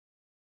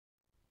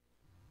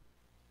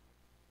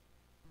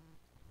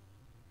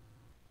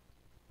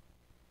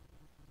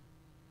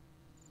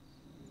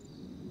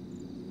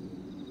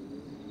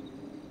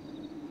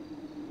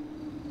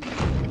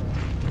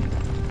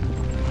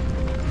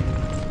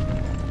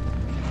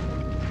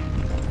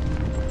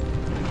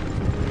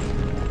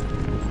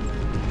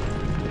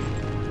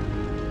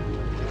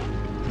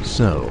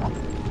So,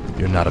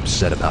 you're not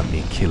upset about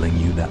me killing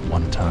you that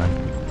one time?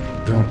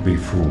 Don't be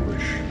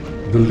foolish.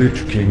 The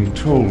Lich King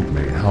told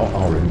me how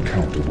our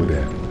encounter would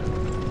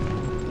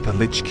end. The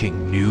Lich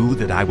King knew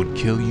that I would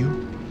kill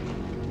you?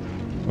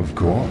 Of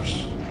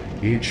course.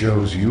 He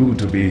chose you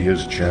to be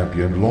his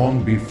champion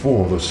long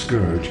before the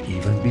Scourge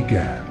even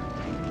began.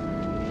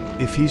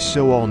 If he's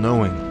so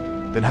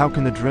all-knowing, then how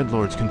can the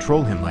Dreadlords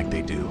control him like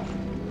they do?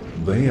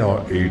 They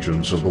are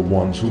agents of the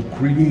ones who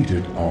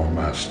created our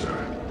master,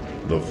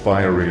 the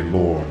fiery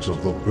lords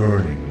of the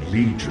Burning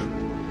Legion.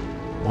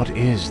 What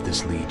is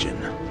this Legion?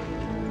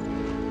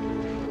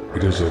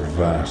 It is a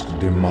vast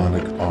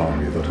demonic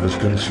army that has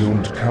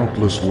consumed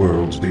countless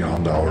worlds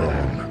beyond our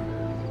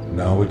own.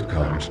 Now it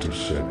comes to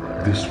set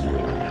this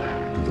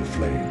world to the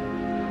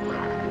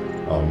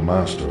flame. Our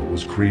master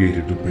was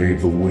created to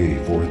pave the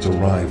way for its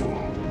arrival.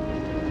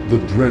 The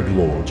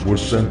Dreadlords were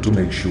sent to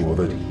make sure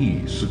that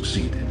he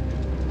succeeded.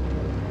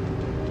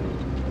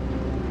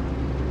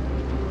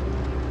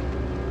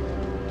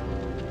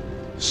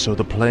 So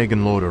the Plague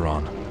in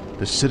Lordaeron,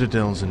 the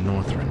Citadels in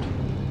Northrend,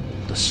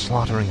 the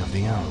slaughtering of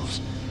the Elves,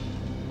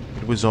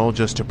 it was all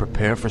just to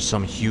prepare for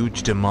some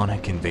huge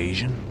demonic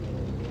invasion?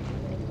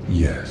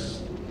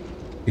 Yes.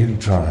 In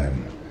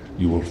time,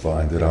 you will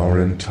find that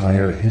our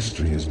entire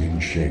history has been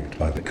shaped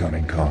by the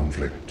coming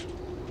conflict.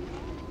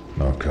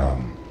 Now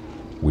come,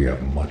 we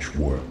have much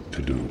work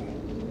to do.